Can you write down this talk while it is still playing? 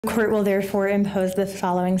The court will therefore impose the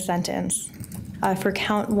following sentence. For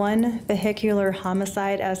count 1, vehicular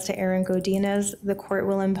homicide as to Aaron Godinez, the court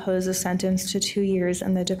will impose a sentence to 2 years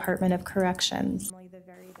in the Department of Corrections.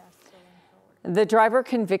 The driver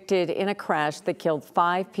convicted in a crash that killed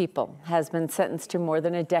 5 people has been sentenced to more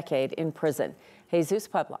than a decade in prison. Jesus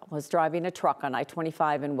Puebla was driving a truck on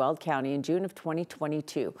I-25 in Weld County in June of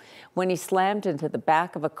 2022 when he slammed into the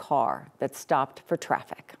back of a car that stopped for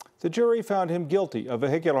traffic. The jury found him guilty of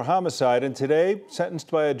vehicular homicide and today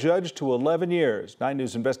sentenced by a judge to 11 years. 9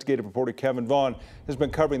 News investigative reporter Kevin Vaughn has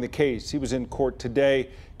been covering the case. He was in court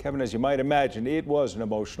today. Kevin, as you might imagine, it was an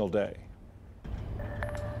emotional day.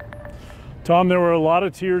 Tom, there were a lot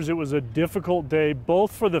of tears. It was a difficult day,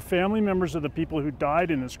 both for the family members of the people who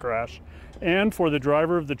died in this crash and for the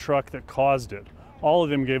driver of the truck that caused it. All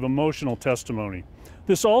of them gave emotional testimony.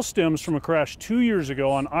 This all stems from a crash 2 years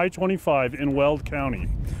ago on I-25 in Weld County.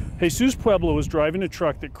 Jesus Puebla was driving a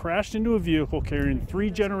truck that crashed into a vehicle carrying 3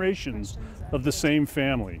 generations of the same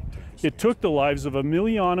family. It took the lives of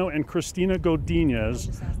Emiliano and Cristina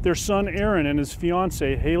Godinez, their son Aaron and his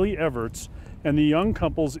fiancée Haley Everts, and the young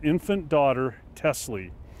couple's infant daughter,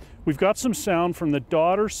 Teslie. We've got some sound from the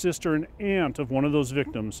daughter, sister, and aunt of one of those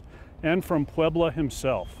victims, and from Puebla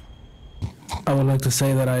himself. I would like to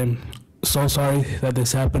say that I'm so sorry that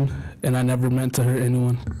this happened, and I never meant to hurt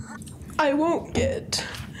anyone. I won't get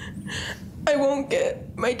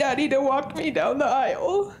my daddy to walk me down the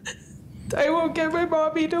aisle. I won't get my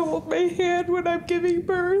mommy to hold my hand when I'm giving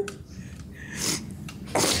birth.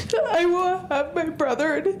 I will have my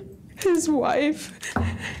brother and his wife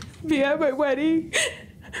be at my wedding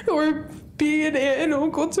or be an aunt and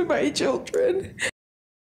uncle to my children.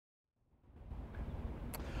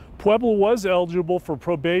 Puebla was eligible for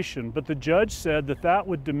probation, but the judge said that that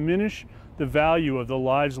would diminish the value of the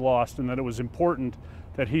lives lost and that it was important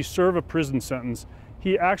that he serve a prison sentence.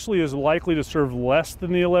 He actually is likely to serve less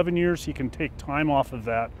than the 11 years. He can take time off of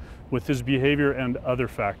that with his behavior and other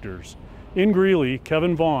factors. In Greeley,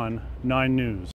 Kevin Vaughn, 9 News.